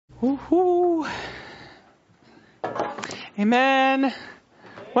Woo-hoo. Amen.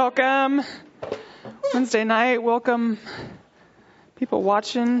 Welcome. Wednesday night. Welcome people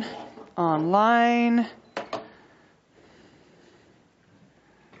watching online.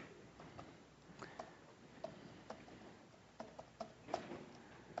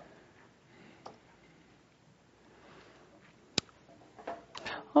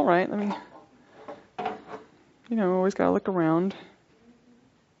 All right, always got to look around.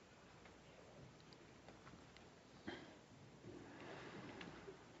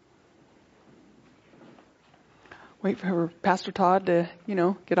 Wait for Pastor Todd to,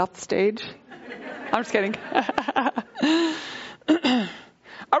 get off the stage. I'm just kidding.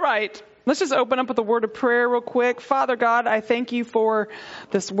 All right. Let's just open up with a word of prayer real quick. Father God, I thank you for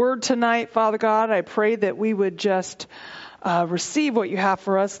this word tonight. Father God, I pray that we would just receive what you have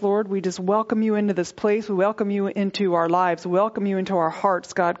for us, Lord. We just welcome you into this place. We welcome you into our lives. We welcome you into our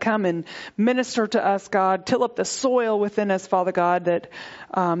hearts, God. Come and minister to us, God. Till up the soil within us, Father God, that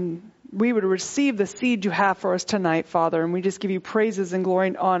we would receive the seed you have for us tonight, Father. And we just give you praises and glory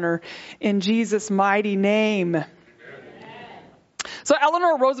and honor in Jesus' mighty name. Amen. So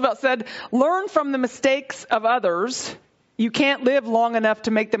Eleanor Roosevelt said, learn from the mistakes of others. You can't live long enough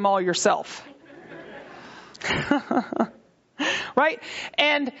to make them all yourself. Right?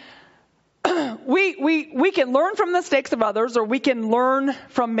 And we can learn from the mistakes of others, or we can learn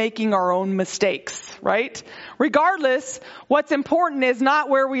from making our own mistakes, right? Regardless, what's important is not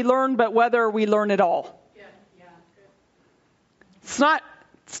where we learn, but whether we learn at all. It's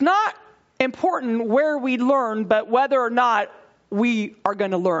not important where we learn, but whether or not we are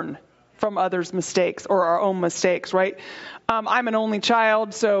going to learn from others' mistakes or our own mistakes, right? I'm an only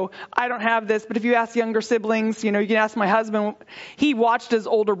child, so I don't have this. But if you ask younger siblings, you can ask my husband. He watched his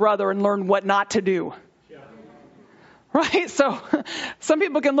older brother and learned what not to do. Yeah. Right? So some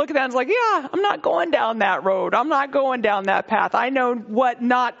people can look at that and it's like, yeah, I'm not going down that road. I'm not going down that path. I know what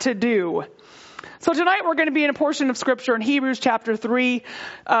not to do. So tonight we're going to be in a portion of Scripture in Hebrews chapter 3,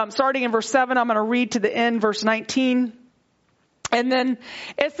 starting in verse 7. I'm going to read to the end, verse 19. And then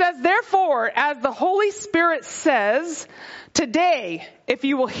it says, therefore, as the Holy Spirit says, today, if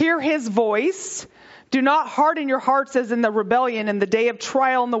you will hear his voice, do not harden your hearts as in the rebellion in the day of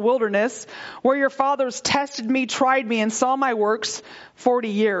trial in the wilderness, where your fathers tested me, tried me, and saw my works 40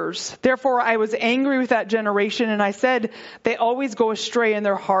 years. Therefore, I was angry with that generation, and I said, they always go astray in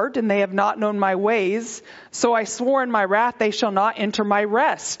their heart, and they have not known my ways. So I swore in my wrath, they shall not enter my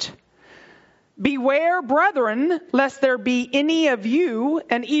rest. Beware, brethren, lest there be any of you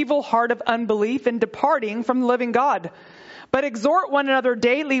an evil heart of unbelief in departing from the living God. But exhort one another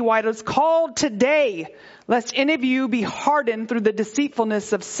daily while it is called today, lest any of you be hardened through the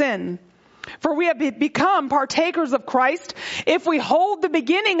deceitfulness of sin. For we have become partakers of Christ if we hold the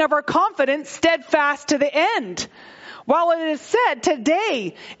beginning of our confidence steadfast to the end. While it is said,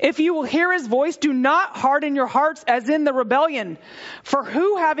 today, if you will hear his voice, do not harden your hearts as in the rebellion. For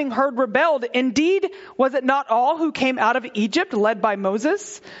who, having heard, rebelled? Indeed, was it not all who came out of Egypt, led by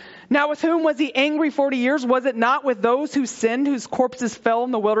Moses? Now with whom was he angry 40 years? Was it not with those who sinned, whose corpses fell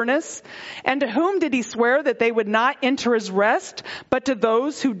in the wilderness? And to whom did he swear that they would not enter his rest, but to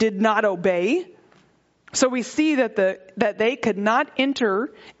those who did not obey? So we see that they could not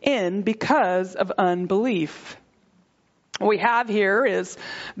enter in because of unbelief. What we have here is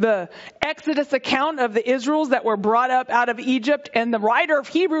the Exodus account of the Israels that were brought up out of Egypt. And the writer of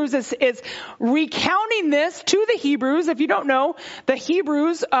Hebrews is recounting this to the Hebrews. If you don't know, the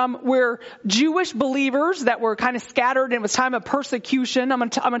Hebrews were Jewish believers that were kind of scattered. And it was time of persecution. I'm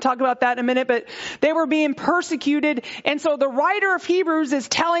going to talk about that in a minute. But they were being persecuted. And so the writer of Hebrews is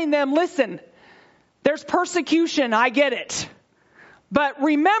telling them, listen, there's persecution. I get it. But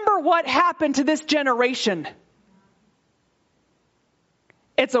remember what happened to this generation.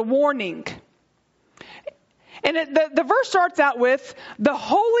 It's a warning. And the verse starts out with, the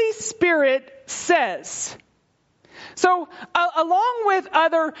Holy Spirit says. So along with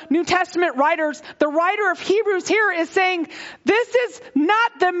other New Testament writers, the writer of Hebrews here is saying, this is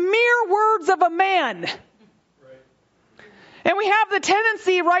not the mere words of a man. And we have the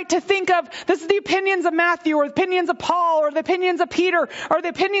tendency, right, to think of this is the opinions of Matthew or the opinions of Paul or the opinions of Peter or the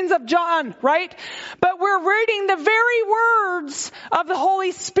opinions of John, right? But we're reading the very words of the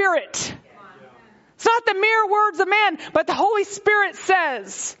Holy Spirit. It's not the mere words of man, but the Holy Spirit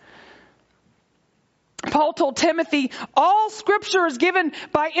says. Paul told Timothy, all scripture is given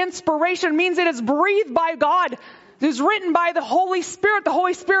by inspiration, means it is breathed by God. It is written by the Holy Spirit. The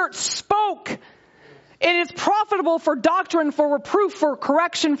Holy Spirit spoke. It is profitable for doctrine, for reproof, for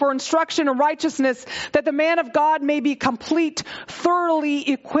correction, for instruction in righteousness, that the man of God may be complete,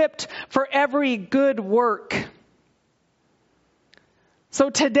 thoroughly equipped for every good work. So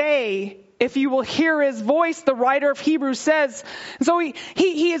today, if you will hear his voice, the writer of Hebrews says, so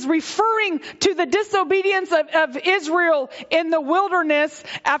he is referring to the disobedience of Israel in the wilderness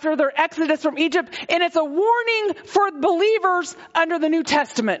after their exodus from Egypt, and it's a warning for believers under the New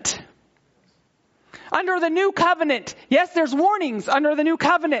Testament. Under the new covenant. Yes, there's warnings under the new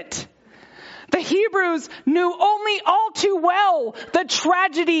covenant. The Hebrews knew only all too well the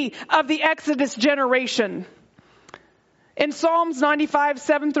tragedy of the Exodus generation. In Psalms 95,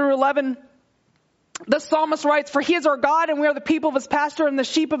 7 through 11, the psalmist writes, "For he is our God, and we are the people of his pasture and the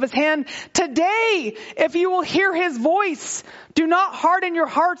sheep of his hand. Today, if you will hear his voice, do not harden your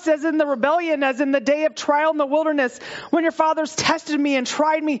hearts as in the rebellion, as in the day of trial in the wilderness, when your fathers tested me and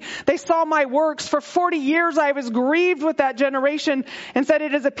tried me. They saw my works. For 40 years I was grieved with that generation and said,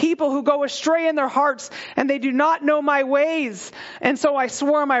 it is a people who go astray in their hearts, and they do not know my ways. And so I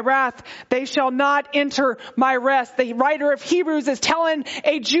swore in my wrath, they shall not enter my rest." The writer of Hebrews is telling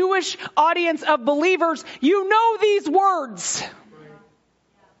a Jewish audience of believers, you know these words.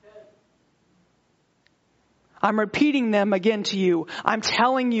 I'm repeating them again to you. I'm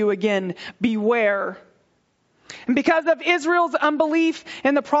telling you again, beware. And because of Israel's unbelief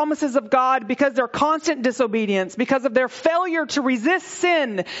in the promises of God, because of their constant disobedience, because of their failure to resist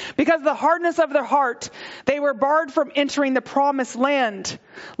sin, because of the hardness of their heart, they were barred from entering the promised land.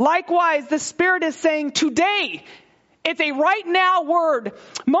 Likewise, the Spirit is saying today, it's a right now word.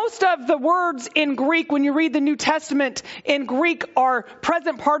 Most of the words in Greek, when you read the New Testament in Greek, are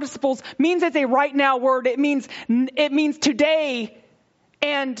present participles. Means it's a right now word. It means today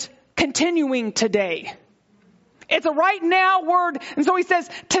and continuing today. It's a right now word. And so he says,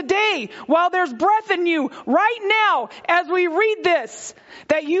 today, while there's breath in you, right now, as we read this,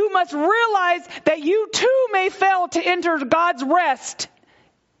 that you must realize that you too may fail to enter God's rest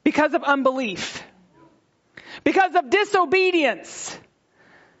because of unbelief. Because of disobedience.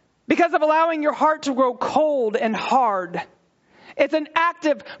 Because of allowing your heart to grow cold and hard. It's an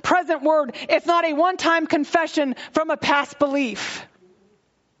active, present word. It's not a one-time confession from a past belief.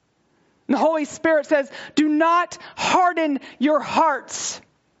 And the Holy Spirit says, do not harden your hearts.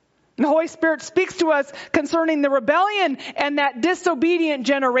 And the Holy Spirit speaks to us concerning the rebellion and that disobedient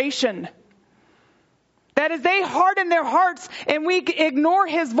generation. That as they harden their hearts and we ignore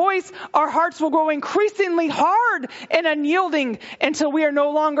his voice, our hearts will grow increasingly hard and unyielding until we are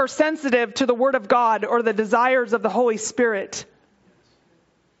no longer sensitive to the Word of God or the desires of the Holy Spirit.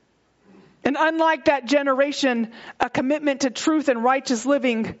 And unlike that generation, a commitment to truth and righteous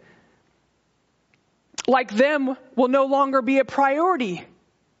living, like them, will no longer be a priority.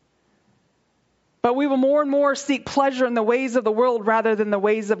 But we will more and more seek pleasure in the ways of the world rather than the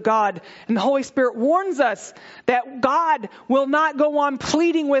ways of God. And the Holy Spirit warns us that God will not go on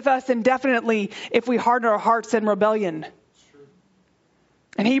pleading with us indefinitely if we harden our hearts in rebellion.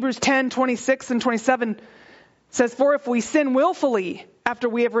 And Hebrews 10, 26 and 27 says, "For if we sin willfully after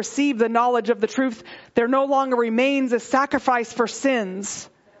we have received the knowledge of the truth, there no longer remains a sacrifice for sins,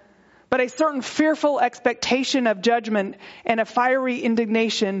 but a certain fearful expectation of judgment and a fiery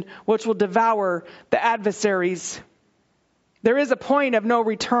indignation which will devour the adversaries." There is a point of no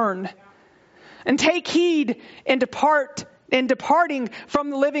return. And take heed in departing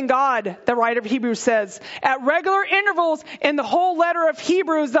from the living God, the writer of Hebrews says. At regular intervals in the whole letter of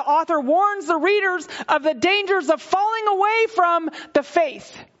Hebrews, the author warns the readers of the dangers of falling away from the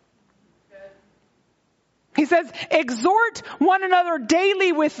faith. He says, exhort one another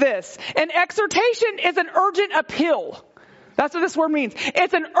daily with this. An exhortation is an urgent appeal. That's what this word means.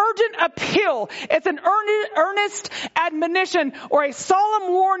 It's an urgent appeal. It's an earnest admonition or a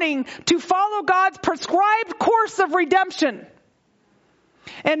solemn warning to follow God's prescribed course of redemption.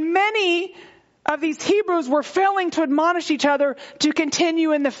 And many of these Hebrews were failing to admonish each other to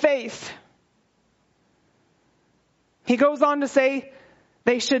continue in the faith. He goes on to say,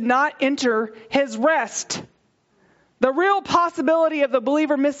 they should not enter his rest. The real possibility of the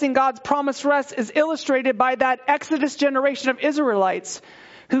believer missing God's promised rest is illustrated by that Exodus generation of Israelites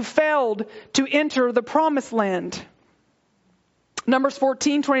who failed to enter the promised land. Numbers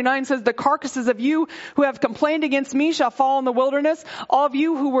 14:29 says, "The carcasses of you who have complained against me shall fall in the wilderness, all of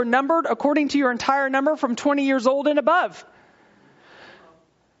you who were numbered according to your entire number from 20 years old and above."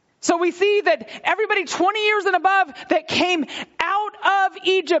 So we see that everybody 20 years and above that came out of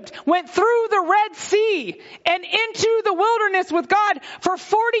Egypt went through the Red Sea and into the wilderness with God. For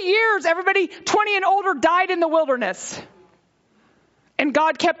 40 years, everybody 20 and older died in the wilderness. And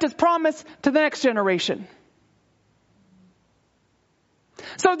God kept his promise to the next generation.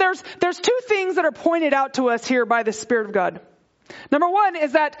 So there's two things that are pointed out to us here by the Spirit of God. Number one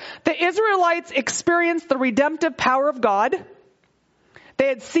is that the Israelites experienced the redemptive power of God. They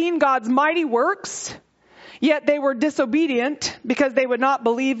had seen God's mighty works, yet they were disobedient because they would not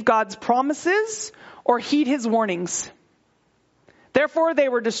believe God's promises or heed his warnings. Therefore, they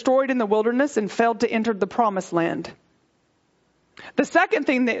were destroyed in the wilderness and failed to enter the promised land. The second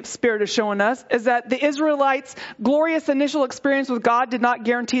thing the Spirit is showing us is that the Israelites' glorious initial experience with God did not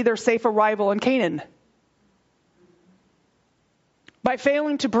guarantee their safe arrival in Canaan. By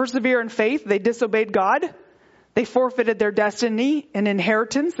failing to persevere in faith, they disobeyed God. They forfeited their destiny and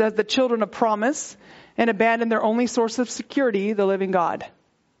inheritance as the children of promise and abandoned their only source of security, the living God.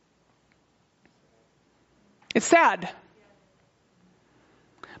 It's sad.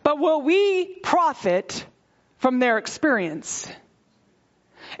 But will we profit from their experience?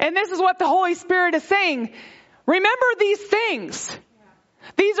 And this is what the Holy Spirit is saying. Remember these things.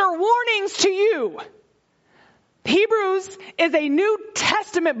 These are warnings to you. Hebrews is a New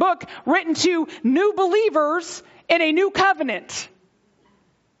Testament book written to new believers in a new covenant,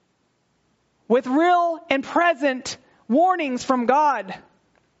 with real and present warnings from God.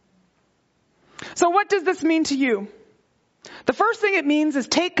 So what does this mean to you? The first thing it means is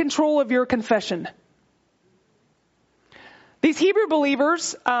take control of your confession. These Hebrew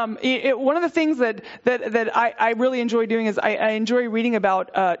believers, one of the things that I really enjoy doing is I enjoy reading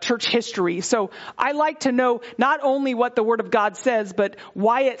about church history. So I like to know not only what the Word of God says, but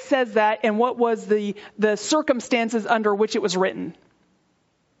why it says that and what was the circumstances under which it was written.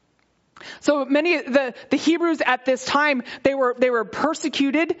 So many of the Hebrews at this time, they were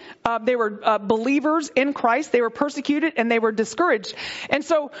persecuted. They were believers in Christ. They were persecuted and they were discouraged. And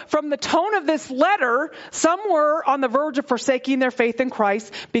so from the tone of this letter, some were on the verge of forsaking their faith in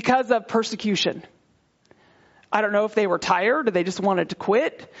Christ because of persecution. I don't know if they were tired or they just wanted to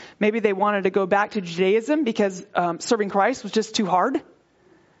quit. Maybe they wanted to go back to Judaism because serving Christ was just too hard.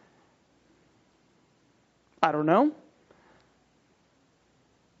 I don't know.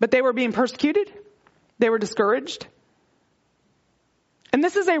 But they were being persecuted. They were discouraged. And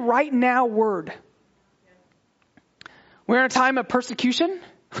this is a right now word. We're in a time of persecution.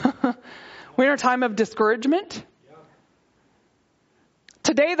 We're in a time of discouragement.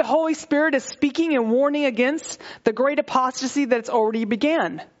 Today, the Holy Spirit is speaking and warning against the great apostasy that's already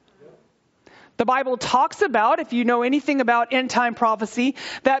began. The Bible talks about, if you know anything about end time prophecy,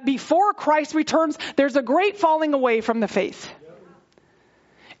 that before Christ returns, there's a great falling away from the faith.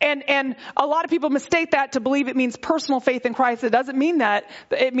 And a lot of people mistake that to believe it means personal faith in Christ. It doesn't mean that.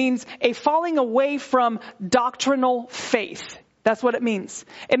 It means a falling away from doctrinal faith. That's what it means.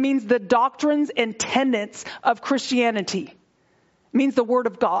 It means the doctrines and tenets of Christianity. It means the Word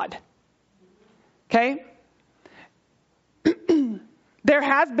of God. Okay? There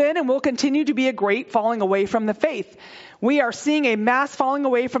has been and will continue to be a great falling away from the faith. We are seeing a mass falling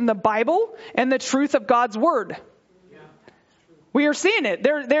away from the Bible and the truth of God's Word. We are seeing it.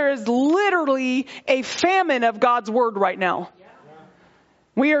 There is literally a famine of God's Word right now.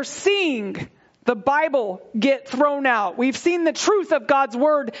 We are seeing the Bible get thrown out. We've seen the truth of God's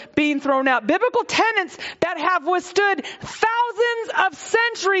Word being thrown out. Biblical tenets that have withstood thousands of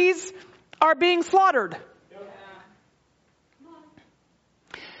centuries are being slaughtered.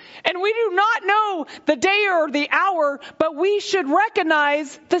 And we do not know the day or the hour, but we should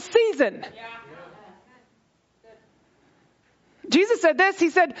recognize the season. Jesus said this, he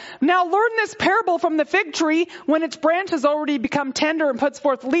said, now learn this parable from the fig tree. When its branch has already become tender and puts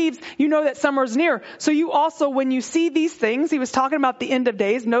forth leaves, you know that summer is near. So you also, when you see these things, he was talking about the end of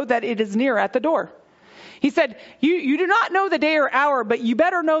days, know that it is near at the door. He said, you do not know the day or hour, but you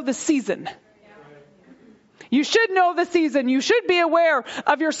better know the season. You should know the season. You should be aware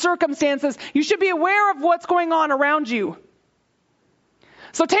of your circumstances. You should be aware of what's going on around you.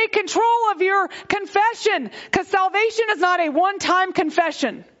 So take control of your confession, because salvation is not a one-time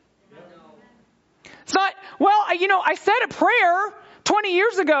confession. It's not, well, I said a prayer 20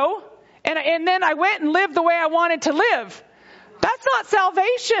 years ago, and then I went and lived the way I wanted to live. That's not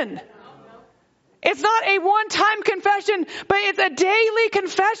salvation. It's not a one-time confession, but it's a daily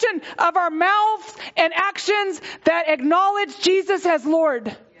confession of our mouths and actions that acknowledge Jesus as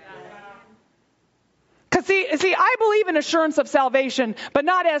Lord. Because see, I believe in assurance of salvation, but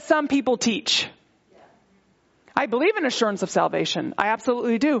not as some people teach. I believe in assurance of salvation. I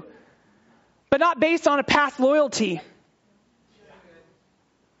absolutely do. But not based on a past loyalty.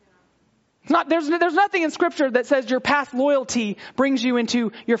 There's nothing in Scripture that says your past loyalty brings you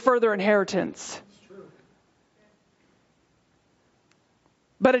into your further inheritance.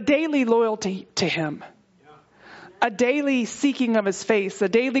 but a daily loyalty to him. A daily seeking of his face, a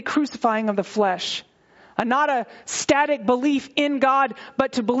daily crucifying of the flesh. Not a static belief in God,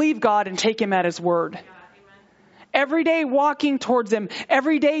 but to believe God and take him at his word. Every day walking towards him,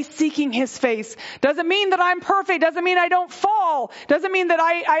 every day seeking his face. Doesn't mean that I'm perfect, doesn't mean I don't fall, doesn't mean that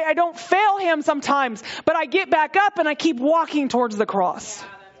I don't fail him sometimes, but I get back up and I keep walking towards the cross.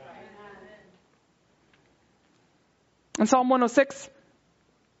 In Psalm 106,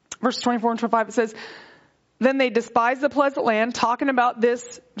 verse 24 and 25, it says, then they despised the pleasant land, talking about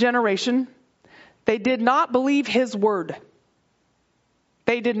this generation. They did not believe his word.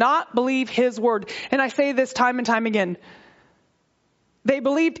 They did not believe his word. And I say this time and time again. They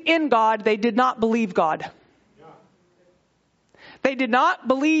believed in God. They did not believe God. They did not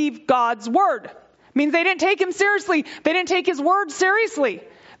believe God's word. It means they didn't take him seriously. They didn't take his word seriously.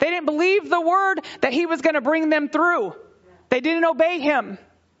 They didn't believe the word that he was going to bring them through. They didn't obey him.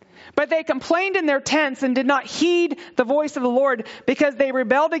 But they complained in their tents and did not heed the voice of the Lord because they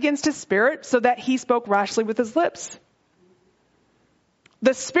rebelled against his spirit so that he spoke rashly with his lips.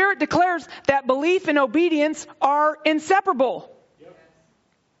 The Spirit declares that belief and obedience are inseparable.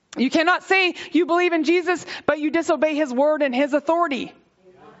 You cannot say you believe in Jesus, but you disobey his word and his authority.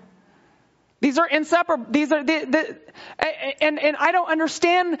 These are inseparable. These are and I don't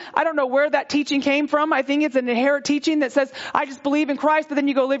understand. I don't know where that teaching came from. I think it's an inherent teaching that says, I just believe in Christ, but then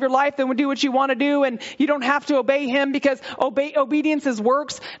you go live your life and do what you want to do, and you don't have to obey him because obedience is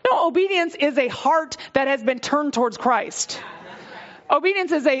works. No, obedience is a heart that has been turned towards Christ.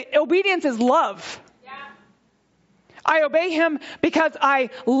 Obedience is love. I obey him because I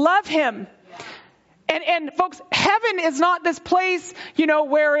love him. And folks, heaven is not this place,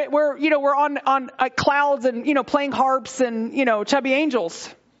 where we're on clouds and, playing harps and, chubby angels.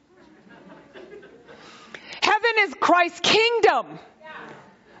 Heaven is Christ's kingdom.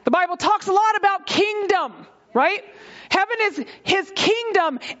 The Bible talks a lot about kingdom, right? Heaven is his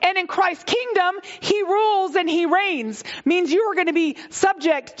kingdom, and in Christ's kingdom, he rules and he reigns. Means you are going to be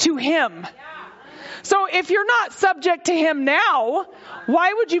subject to him. So if you're not subject to him now,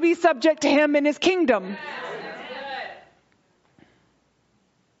 why would you be subject to him in his kingdom?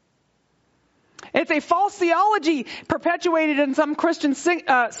 It's a false theology perpetuated in some Christian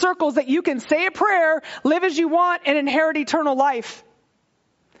circles that you can say a prayer, live as you want, and inherit eternal life.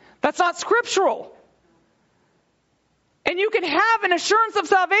 That's not scriptural. And you can have an assurance of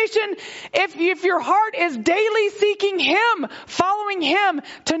salvation if your heart is daily seeking him, following him,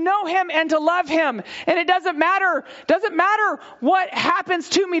 to know him and to love him. And it doesn't matter what happens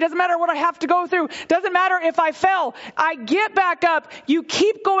to me, doesn't matter what I have to go through, doesn't matter if I fell. I get back up, you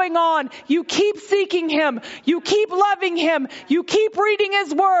keep going on, you keep seeking him, you keep loving him, you keep reading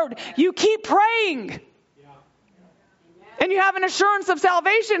his word, you keep praying. And you have an assurance of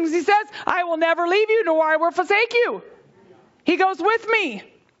salvation because he says, I will never leave you nor I will forsake you. He goes with me.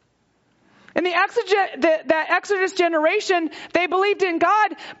 In the Exodus generation, they believed in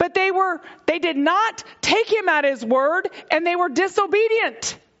God, but they did not take him at his word, and they were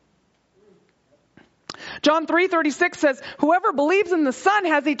disobedient. John 3:36 says, whoever believes in the Son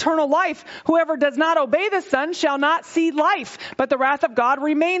has eternal life. Whoever does not obey the Son shall not see life, but the wrath of God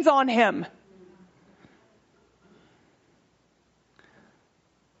remains on him.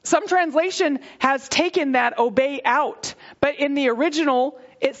 Some translation has taken that obey out, but in the original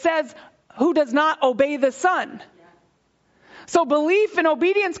it says who does not obey the Son. So belief and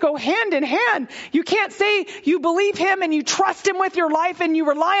obedience go hand in hand. You can't say you believe him and you trust him with your life and you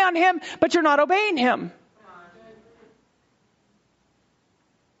rely on him, but you're not obeying him.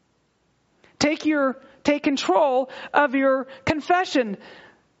 Take control of your confession.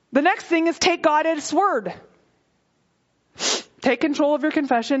 The next thing is take God at his word. Take control of your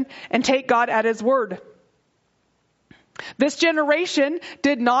confession and take God at his word. This generation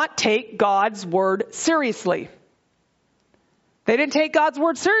did not take God's word seriously. They didn't take God's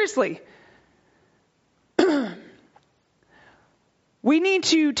word seriously. We need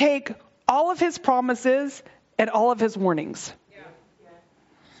to take all of his promises and all of his warnings.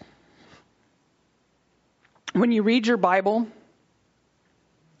 When you read your Bible,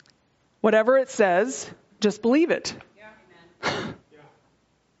 whatever it says, just believe it.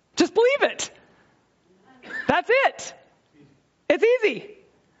 Just believe it. That's it. It's easy.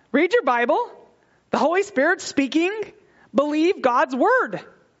 Read your Bible. The Holy Spirit's speaking. Believe God's word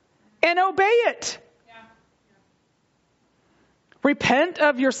and obey it. Repent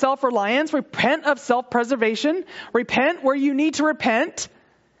of your self-reliance. Repent of self-preservation. Repent where you need to repent.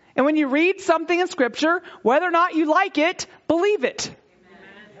 And when you read something in Scripture, whether or not you like it, believe it.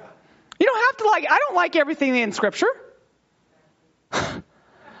 You don't have to like it. I don't like everything in Scripture.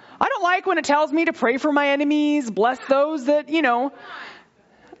 don't like when it tells me to pray for my enemies, bless those that,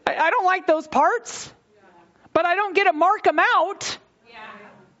 I don't like those parts. But I don't get to mark them out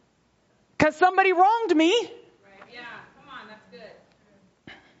because somebody wronged me. Yeah, come on, that's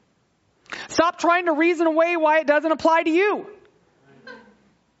good. Stop trying to reason away why it doesn't apply to you.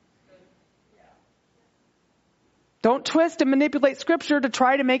 Don't twist and manipulate Scripture to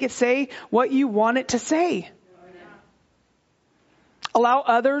try to make it say what you want it to say. Allow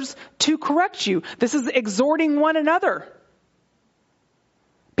others to correct you. This is exhorting one another.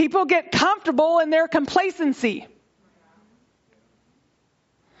 People get comfortable in their complacency.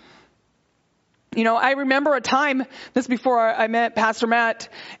 I remember a time, this before I met Pastor Matt,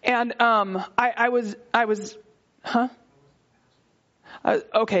 and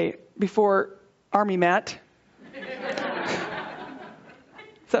before Army Matt.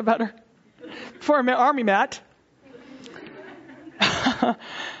 Is that better? Before I met Army Matt.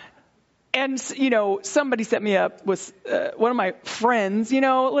 And, somebody set me up with one of my friends.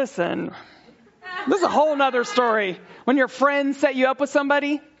 Listen, this is a whole nother story. When your friends set you up with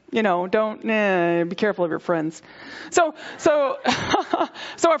somebody, don't be careful of your friends. So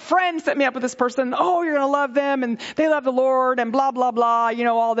a friend set me up with this person. Oh, you're going to love them, and they love the Lord, and blah blah blah.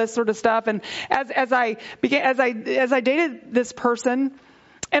 All this sort of stuff. And as I dated this person,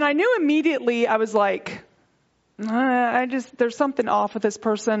 and I knew immediately, I was like, there's something off with this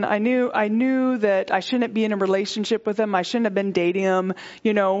person. I knew that I shouldn't be in a relationship with him. I shouldn't have been dating him,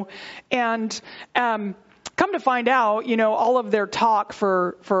 and, come to find out, all of their talk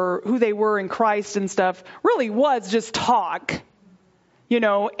for who they were in Christ and stuff really was just talk,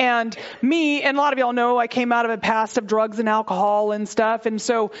 and me, and a lot of y'all know I came out of a past of drugs and alcohol and stuff. And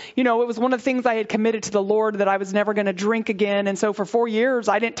so, it was one of the things I had committed to the Lord that I was never going to drink again. And so for 4 years,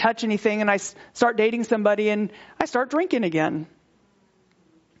 I didn't touch anything, and I start dating somebody and I start drinking again.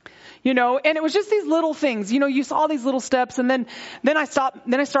 And it was just these little things, you saw these little steps, and then I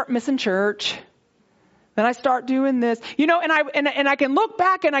start missing church. Then I start doing this, and I can look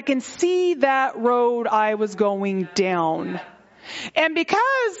back and I can see that road I was going down. And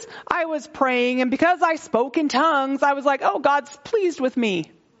because I was praying and because I spoke in tongues, I was like, oh, God's pleased with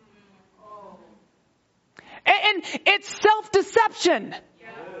me. And it's self-deception.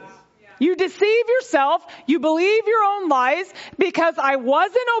 You deceive yourself. You believe your own lies because I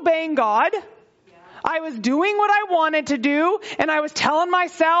wasn't obeying God. I was doing what I wanted to do, and I was telling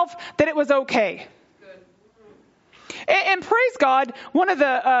myself that it was okay. And praise God, one of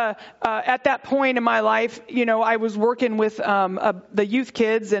the, at that point in my life, I was working with the youth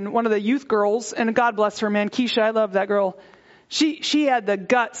kids, and one of the youth girls, and God bless her, man, Keisha, I love that girl. She had the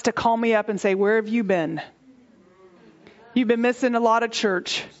guts to call me up and say, where have you been? You've been missing a lot of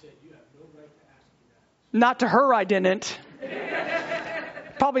church. Not to her, I didn't.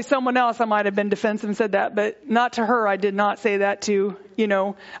 Probably someone else I might have been defensive and said that, but not to her. I did not say that to,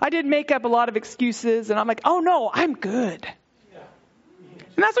 I did make up a lot of excuses, and I'm like, oh no, I'm good.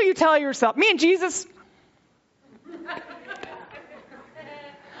 And that's what you tell yourself. Me and Jesus.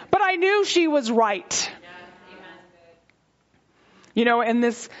 But I knew she was right. And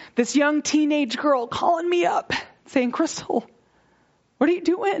this young teenage girl calling me up saying, Crystal, what are you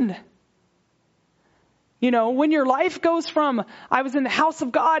doing? When your life goes from, I was in the house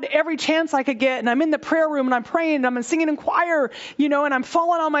of God every chance I could get, and I'm in the prayer room, and I'm praying, and I'm singing in choir, and I'm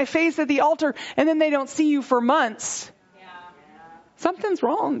falling on my face at the altar, and then they don't see you for months. Yeah. Something's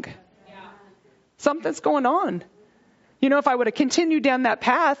wrong. Yeah. Something's going on. If I would have continued down that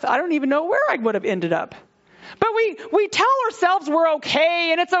path, I don't even know where I would have ended up. But we tell ourselves we're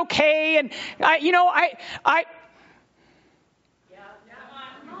okay, and it's okay, and I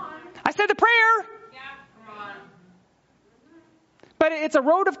said the prayer. But it's a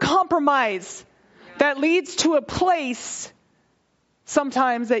road of compromise that leads to a place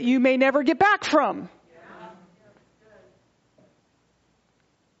sometimes that you may never get back from.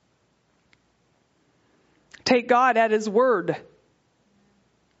 Take God at His word.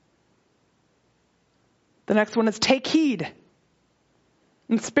 The next one is take heed.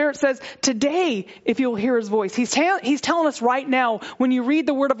 And Spirit says, today, if you'll hear His voice, He's telling us right now, when you read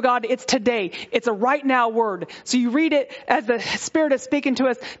the Word of God, it's today. It's a right now word. So you read it as the Spirit is speaking to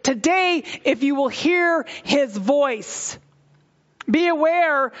us. Today, if you will hear His voice, be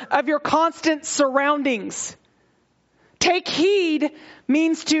aware of your constant surroundings. Take heed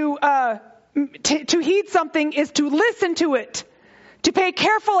means to heed something is to listen to it. To pay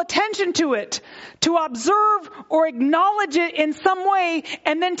careful attention to it, to observe or acknowledge it in some way,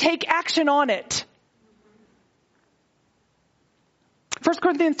 and then take action on it. 1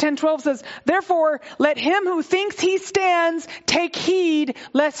 Corinthians 10:12 says, therefore, let him who thinks he stands take heed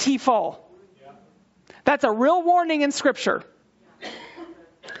lest he fall. That's a real warning in Scripture.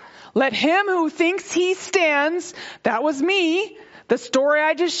 Let him who thinks he stands, that was me, the story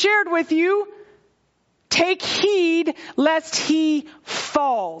I just shared with you, take heed lest he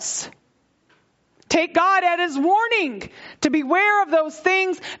falls. Take God at his warning to beware of those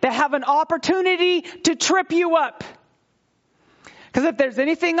things that have an opportunity to trip you up. Because if there's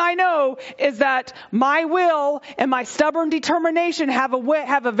anything I know is that my will and my stubborn determination have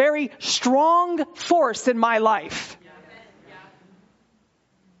a very strong force in my life.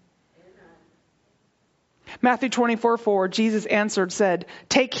 Matthew 24:4, Jesus answered, said,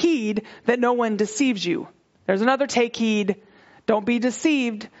 take heed that no one deceives you. There's another take heed. Don't be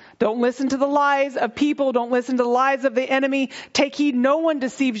deceived. Don't listen to the lies of people. Don't listen to the lies of the enemy. Take heed no one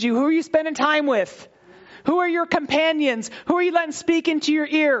deceives you. Who are you spending time with? Who are your companions? Who are you letting speak into your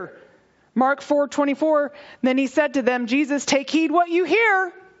ear? Mark 4:24, then he said to them, Jesus, take heed what you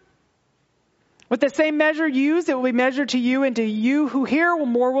hear. With the same measure used, it will be measured to you, and to you who hear,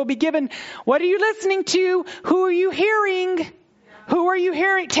 more will be given. What are you listening to? Who are you hearing? Who are you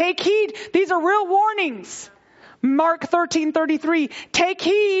hearing? Take heed. These are real warnings. Mark 13:33, take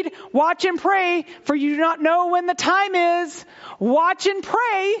heed, watch and pray, for you do not know when the time is. Watch and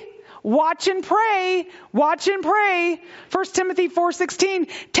pray. Watch and pray. Watch and pray. 1 Timothy 4:16,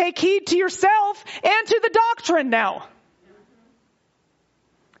 take heed to yourself and to the doctrine now.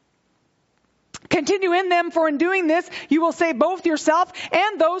 Continue in them, for in doing this, you will save both yourself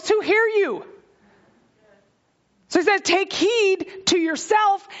and those who hear you. So he says, take heed to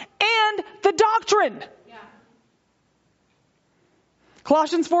yourself and the doctrine.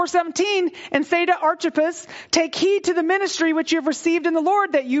 Colossians 4:17, and say to Archippus, take heed to the ministry which you have received in the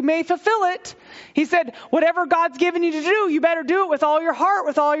Lord, that you may fulfill it. He said, whatever God's given you to do, you better do it with all your heart,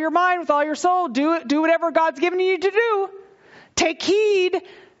 with all your mind, with all your soul. Do whatever God's given you to do. Take heed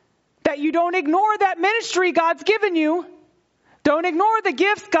that you don't ignore that ministry God's given you. Don't ignore the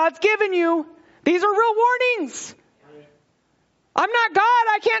gifts God's given you. These are real warnings. I'm not God.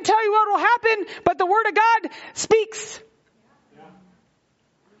 I can't tell you what will happen, but the Word of God speaks.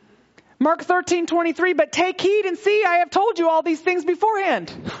 Mark 13:23, but take heed and see, I have told you all these things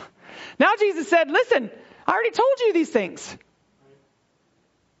beforehand. Now Jesus said, listen, I already told you these things.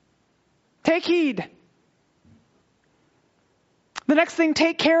 Take heed. The next thing,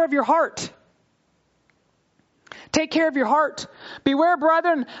 take care of your heart. Take care of your heart. Beware,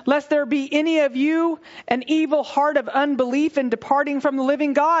 brethren, lest there be any of you an evil heart of unbelief in departing from the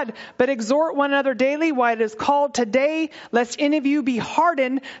living God. But exhort one another daily while it is called today, lest any of you be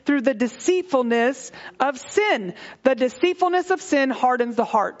hardened through the deceitfulness of sin. The deceitfulness of sin hardens the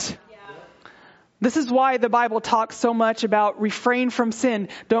heart. This is why the Bible talks so much about refrain from sin.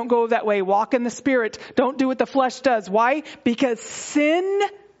 Don't go that way. Walk in the Spirit. Don't do what the flesh does. Why? Because sin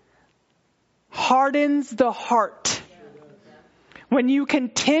hardens the heart. When you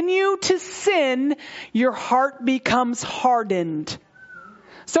continue to sin, your heart becomes hardened.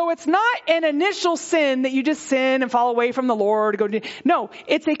 So it's not an initial sin that you just sin and fall away from the Lord. No,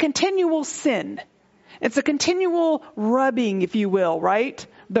 it's a continual sin. It's a continual rubbing, if you will, right?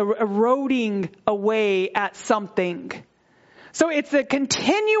 The eroding away at something. So it's a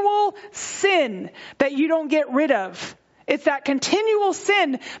continual sin that you don't get rid of. It's that continual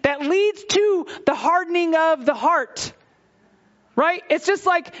sin that leads to the hardening of the heart. Right? It's just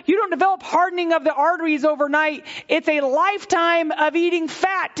like you don't develop hardening of the arteries overnight. It's a lifetime of eating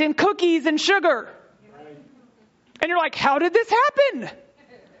fat and cookies and sugar. And you're like, how did this happen?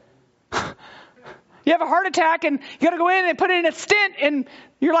 You have a heart attack and you got to go in and put in a stent, and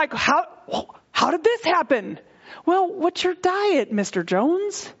you're like, how did this happen? Well, what's your diet, Mr.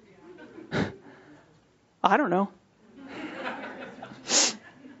 Jones? I don't know.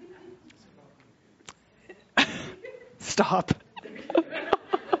 Stop.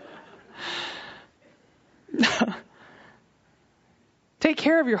 Take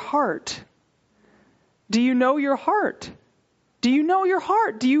care of your heart. Do you know your heart? Do you know your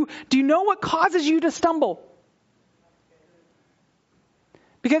heart? Do you know what causes you to stumble?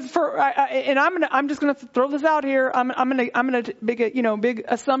 Because I'm just going to throw this out here. I'm going to big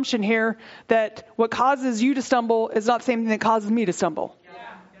assumption here that what causes you to stumble is not the same thing that causes me to stumble.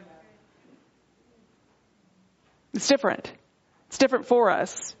 It's different. It's different for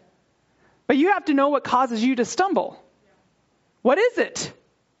us. But you have to know what causes you to stumble. What is it?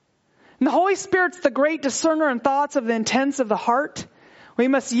 And the Holy Spirit's the great discerner and thoughts of the intents of the heart. We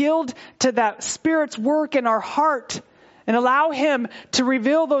must yield to that Spirit's work in our heart and allow Him to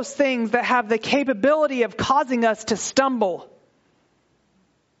reveal those things that have the capability of causing us to stumble.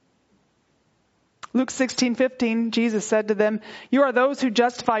 Luke 16:15, Jesus said to them, "You are those who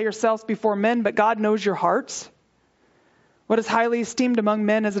justify yourselves before men, but God knows your hearts. What is highly esteemed among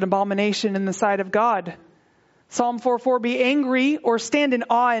men is an abomination in the sight of God." Psalm 4:4, "Be angry or stand in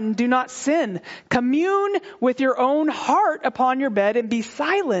awe and do not sin. Commune with your own heart upon your bed and be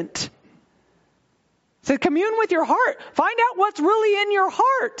silent." So commune with your heart. Find out what's really in your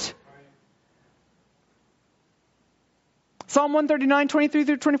heart. Psalm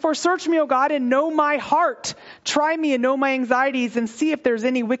 139:23-24, "Search me, O God, and know my heart. Try me and know my anxieties, and see if there's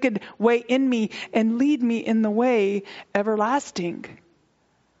any wicked way in me, and lead me in the way everlasting."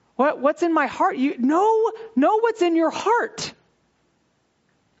 What's in my heart? You know what's in your heart.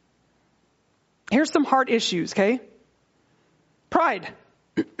 Here's some heart issues, okay? Pride.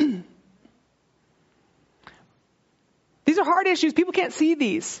 These are hard issues. People can't see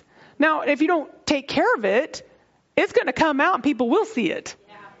these. Now, if you don't take care of it, it's going to come out and people will see it.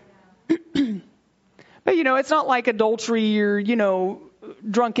 But, it's not like adultery or,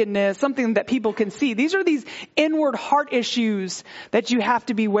 drunkenness, something that people can see. These are these inward heart issues that you have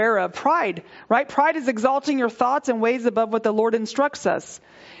to be aware of. Pride, right? Pride is exalting your thoughts and ways above what the Lord instructs us.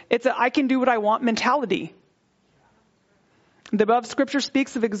 It's a I can do what I want mentality. The above scripture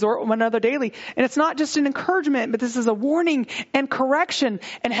speaks of exhort one another daily. And it's not just an encouragement, but this is a warning and correction.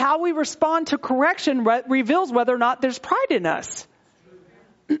 And how we respond to correction reveals whether or not there's pride in us.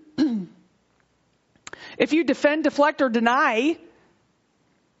 If you defend, deflect, or deny,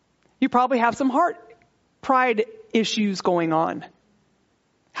 you probably have some pride issues going on.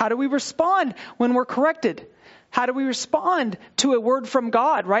 How do we respond when we're corrected? How do we respond to a word from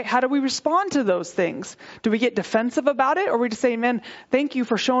God, right? How do we respond to those things? Do we get defensive about it? Or we just say, man, thank you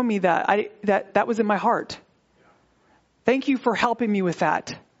for showing me that. That was in my heart. Thank you for helping me with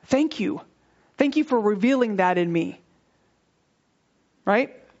that. Thank you. Thank you for revealing that in me.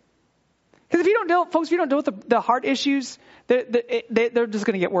 Right? Because if you don't deal with the heart issues, they're just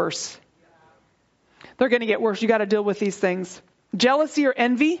going to get worse. They're going to get worse. You got to deal with these things. Jealousy or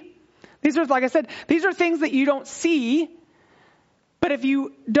envy. These are, like I said, these are things that you don't see. But if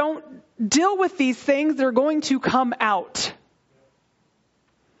you don't deal with these things, they're going to come out.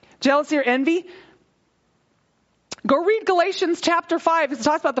 Jealousy or envy. Go read Galatians chapter 5. It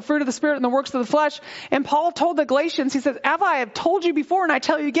talks about the fruit of the Spirit and the works of the flesh. And Paul told the Galatians, he says, "As I have told you before, and I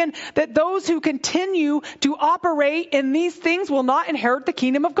tell you again, that those who continue to operate in these things will not inherit the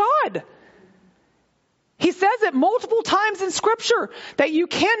kingdom of God." He says it multiple times in Scripture that you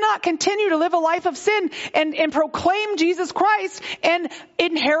cannot continue to live a life of sin and proclaim Jesus Christ and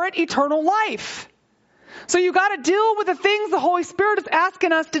inherit eternal life. So you got to deal with the things the Holy Spirit is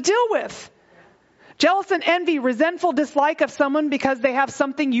asking us to deal with. Jealous and envy, resentful dislike of someone because they have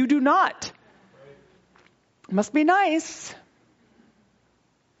something you do not. Must be nice.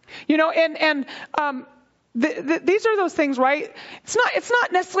 These are those things, right? It's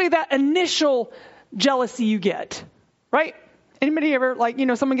not necessarily that initial jealousy you get, right? Anybody ever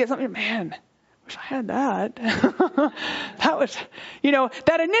someone gets something, man, wish I had that. That was,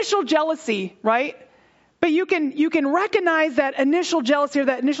 that initial jealousy, right? But you can recognize that initial jealousy or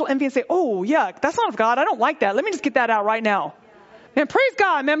that initial envy and say, oh yeah, that's not of God. I don't like that. Let me just get that out right now. Man, praise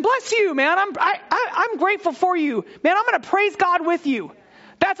God, man, bless you, man. I'm grateful for you. Man, I'm going to praise God with you.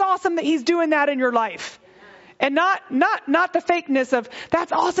 That's awesome that He's doing that in your life. And not the fakeness of,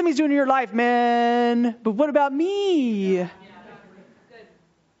 that's awesome He's doing in your life, man. But what about me?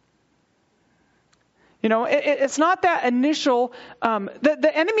 It's not that initial,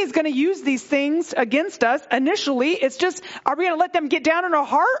 the enemy is going to use these things against us initially. It's just, are we going to let them get down in our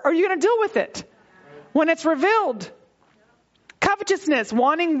heart, or are you going to deal with it when it's revealed? Covetousness,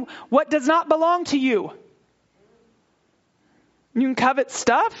 wanting what does not belong to you. You can covet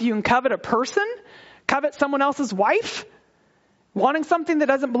stuff. You can covet a person. Covet someone else's wife. Wanting something that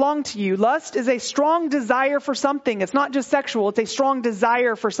doesn't belong to you. Lust is a strong desire for something. It's not just sexual. It's a strong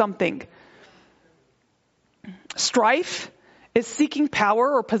desire for something. Strife is seeking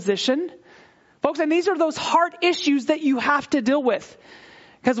power or position. Folks, and these are those heart issues that you have to deal with.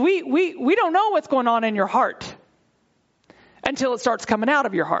 Because we don't know what's going on in your heart until it starts coming out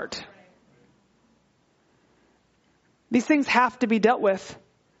of your heart. These things have to be dealt with.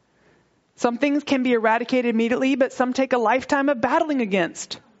 Some things can be eradicated immediately, but some take a lifetime of battling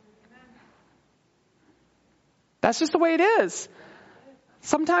against. That's just the way it is.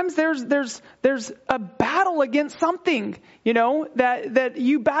 Sometimes there's a battle against something, that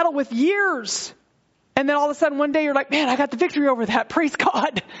you battle with years. And then all of a sudden one day you're like, man, I got the victory over that. Praise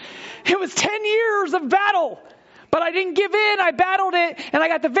God. It was 10 years of battle, but I didn't give in. I battled it and I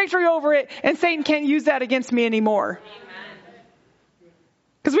got the victory over it. And Satan can't use that against me anymore.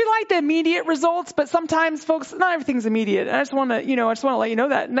 Because we like the immediate results, but sometimes, folks, not everything's immediate. And I just want to let you know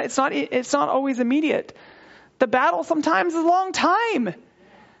that it's not always immediate. The battle sometimes is a long time.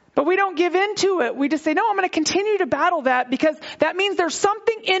 But we don't give in to it. We just say, no, I'm going to continue to battle that because that means there's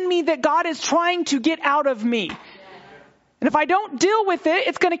something in me that God is trying to get out of me. And if I don't deal with it,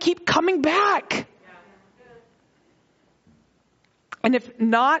 it's going to keep coming back. And if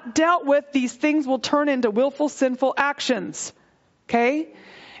not dealt with, these things will turn into willful, sinful actions. Okay?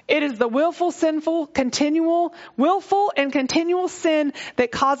 It is the willful and continual sin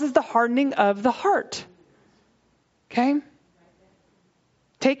that causes the hardening of the heart. Okay?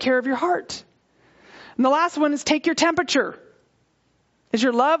 Take care of your heart. And the last one is take your temperature. Is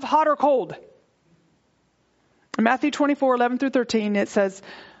your love hot or cold? In Matthew 24:11-13, it says,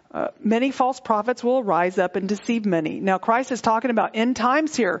 many false prophets will rise up and deceive many. Now, Christ is talking about end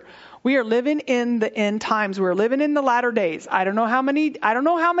times here. We are living in the end times. We're living in the latter days. I don't know how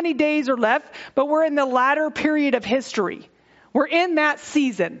many days are left, but we're in the latter period of history. We're in that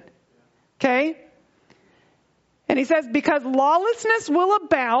season. Okay? And he says, because lawlessness will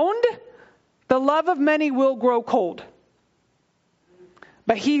abound, the love of many will grow cold.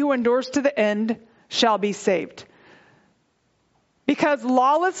 But he who endures to the end shall be saved. Because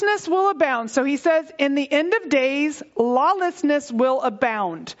lawlessness will abound. So he says, in the end of days, lawlessness will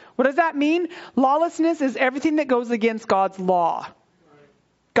abound. What does that mean? Lawlessness is everything that goes against God's law,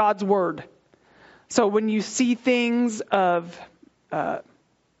 God's word. So when you see things of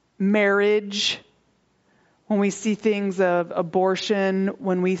marriage, when we see things of abortion,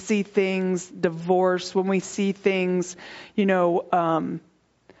 when we see things divorce, when we see things,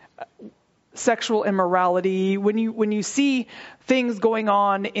 sexual immorality, when you see things going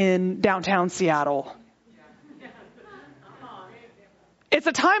on in downtown Seattle, it's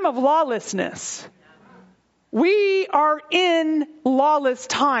a time of lawlessness. We are in lawless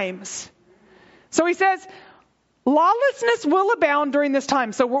times. So he says, lawlessness will abound during this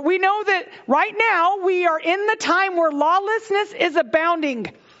time. So we know that right now we are in the time where lawlessness is abounding.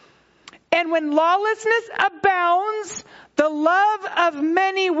 And when lawlessness abounds, the love of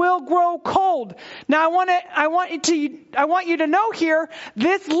many will grow cold. Now I want you to know here,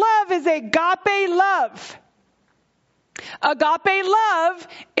 this love is agape love. Agape love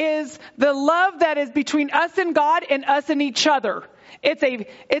is the love that is between us and God and us and each other.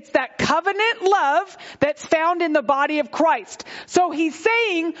 It's that covenant love that's found in the body of Christ. So he's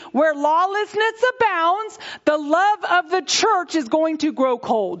saying where lawlessness abounds, the love of the church is going to grow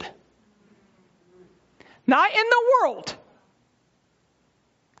cold. Not in the world.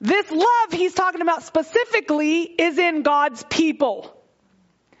 This love he's talking about specifically is in God's people.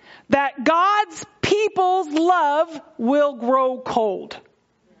 That God's people's love will grow cold.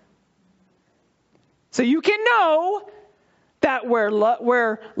 So you can know that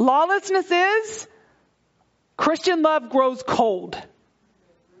where lawlessness is, Christian love grows cold.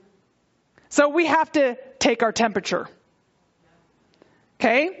 So we have to take our temperature.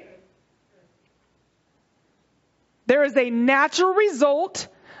 Okay? There is a natural result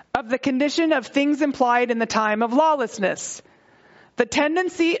of the condition of things implied in the time of lawlessness. The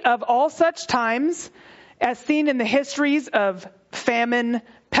tendency of all such times, as seen in the histories of famine,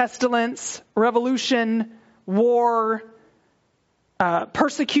 pestilence, revolution, war,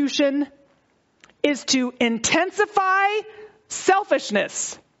 persecution, is to intensify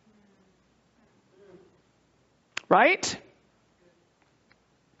selfishness. Right?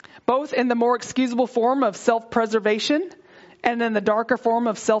 Both in the more excusable form of self-preservation and in the darker form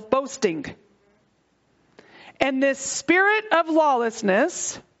of self-boasting. And this spirit of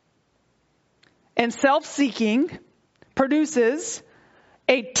lawlessness and self-seeking produces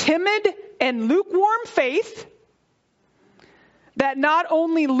a timid and lukewarm faith that not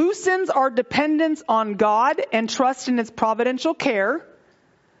only loosens our dependence on God and trust in His providential care,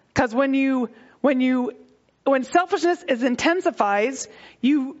 because when selfishness is intensifies,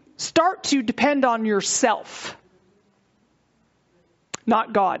 you start to depend on yourself,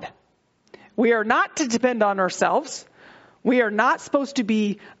 not God. We are not to depend on ourselves. We are not supposed to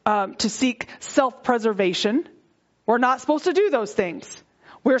be to seek self-preservation. We're not supposed to do those things.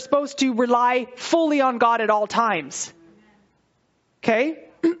 We're supposed to rely fully on God at all times. Okay?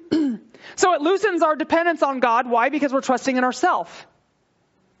 So it loosens our dependence on God. Why? Because we're trusting in ourselves.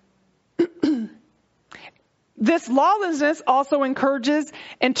 This lawlessness also encourages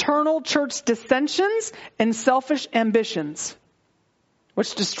internal church dissensions and selfish ambitions,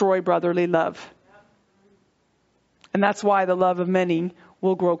 which destroy brotherly love. And that's why the love of many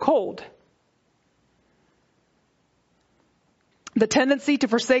will grow cold. The tendency to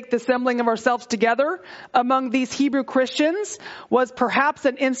forsake the assembling of ourselves together among these Hebrew Christians was perhaps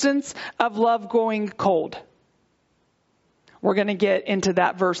an instance of love going cold. We're going to get into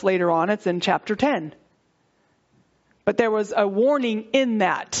that verse later on. It's in chapter 10. But there was a warning in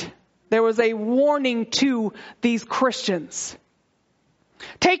that. There was a warning to these Christians.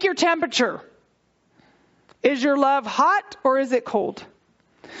 Take your temperature. Is your love hot or is it cold?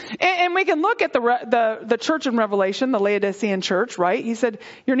 And we can look at the church in Revelation, the Laodicean church, right? He said,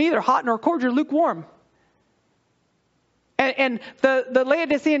 you're neither hot nor cold, you're lukewarm. And the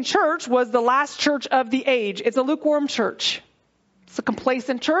Laodicean church was the last church of the age. It's a lukewarm church. It's a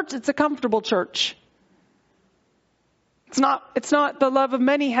complacent church. It's a comfortable church. It's not the love of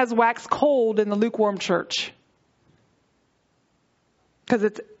many has waxed cold in the lukewarm church. Because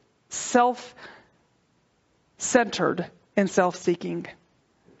it's self-centered and self-seeking.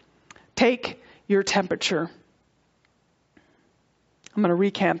 Take your temperature. I'm going to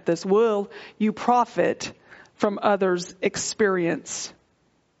recap this. Will you profit from others' experience?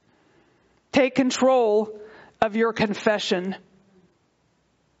 Take control of your confession.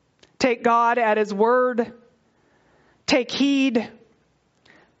 Take God at His word. Take heed.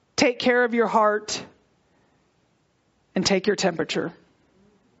 Take care of your heart. And take your temperature.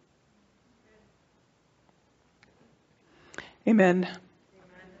 Amen.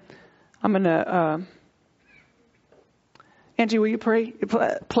 I'm going to, Angie, will you pray?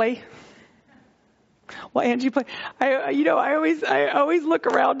 Play? Well, Angie, play. I always look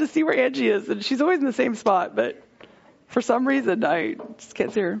around to see where Angie is, and she's always in the same spot, but for some reason, I just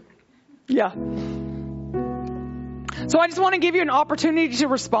can't see her. Yeah. So I just want to give you an opportunity to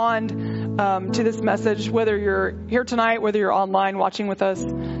respond to this message, whether you're here tonight, whether you're online watching with us.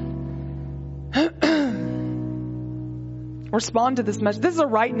 Respond to this message. This is a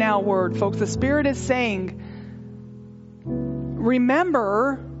right now word, folks. The Spirit is saying,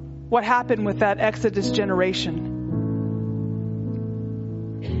 remember what happened with that Exodus generation.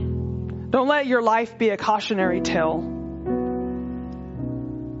 Don't let your life be a cautionary tale.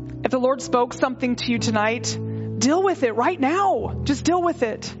 If the Lord spoke something to you tonight, deal with it right now. Just deal with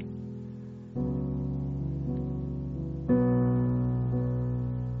it.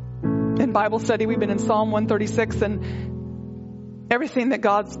 In Bible study, we've been in Psalm 136, and everything that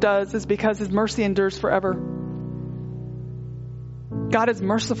God does is because His mercy endures forever. God is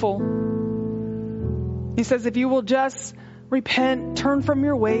merciful. He says, if you will just repent, turn from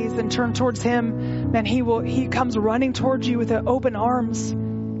your ways and turn towards Him, then He comes running towards you with open arms.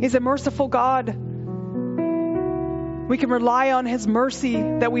 He's a merciful God. We can rely on His mercy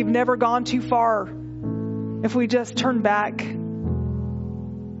that we've never gone too far if we just turn back.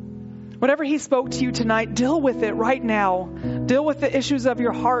 Whatever He spoke to you tonight, deal with it right now. Deal with the issues of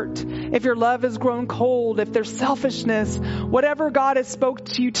your heart. If your love has grown cold, if there's selfishness, whatever God has spoke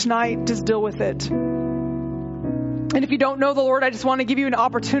to you tonight, just deal with it. And if you don't know the Lord, I just want to give you an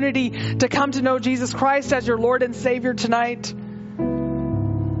opportunity to come to know Jesus Christ as your Lord and Savior tonight.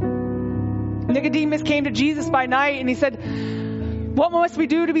 Nicodemus came to Jesus by night and he said, what must we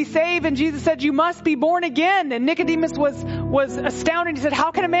do to be saved? And Jesus said, you must be born again. And Nicodemus was astounded. He said,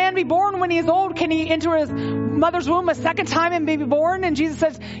 how can a man be born when he is old? Can he enter his mother's womb a second time and be born? And Jesus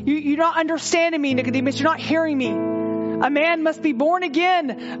says, you're not understanding me, Nicodemus. You're not hearing me. A man must be born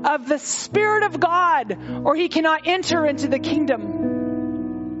again of the Spirit of God, or he cannot enter into the kingdom.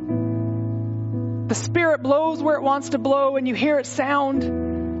 The Spirit blows where it wants to blow, and you hear it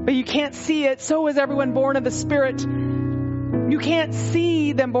sound, but you can't see it. So is everyone born of the Spirit. You can't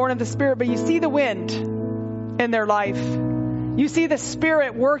see them born of the Spirit, but you see the wind in their life. You see the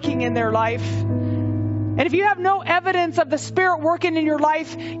Spirit working in their life. And if you have no evidence of the Spirit working in your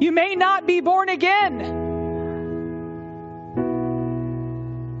life, you may not be born again.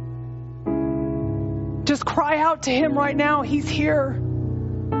 Just cry out to Him right now. He's here.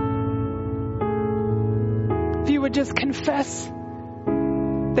 If you would just confess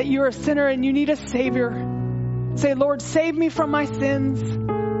that you're a sinner and you need a Savior. Say, Lord, save me from my sins.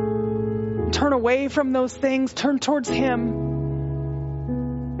 Turn away from those things. Turn towards Him.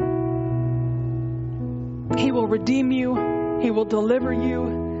 He will redeem you. He will deliver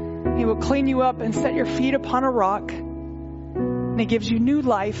you. He will clean you up and set your feet upon a rock. And He gives you new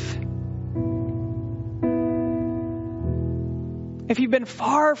life. If you've been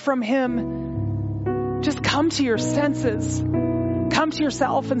far from Him, just come to your senses. Come to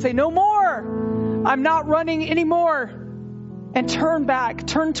yourself and say, no more. I'm not running anymore. And turn back.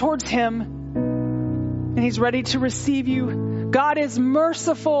 Turn towards Him. And He's ready to receive you. God is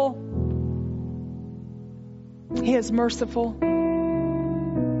merciful. He is merciful.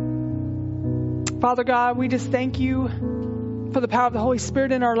 Father God, we just thank You for the power of the Holy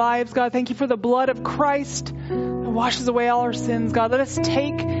Spirit in our lives, God. Thank you for the blood of Christ that washes away all our sins, God. Let us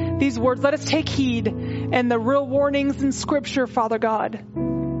take these words. Let us take heed and the real warnings in Scripture, Father God.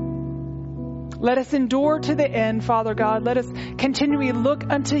 Let us endure to the end, Father God. Let us continually look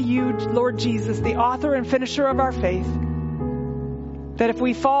unto you, Lord Jesus, the author and finisher of our faith. That if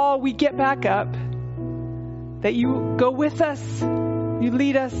we fall, we get back up. That you go with us, you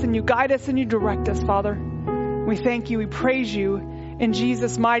lead us, and you guide us, and you direct us, Father. We thank you. We praise you in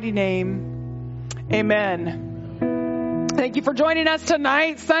Jesus' mighty name. Amen. Thank you for joining us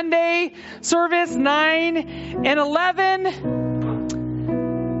tonight. Sunday service 9 and 11.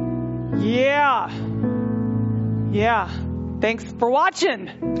 Yeah. Thanks for watching.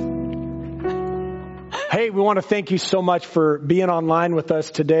 Hey, we want to thank you so much for being online with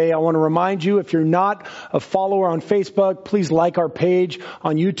us today. I want to remind you, if you're not a follower on Facebook, please like our page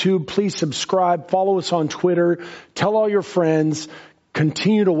on YouTube. Please subscribe. Follow us on Twitter. Tell all your friends.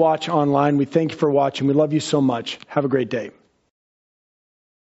 Continue to watch online. We thank you for watching. We love you so much. Have a great day.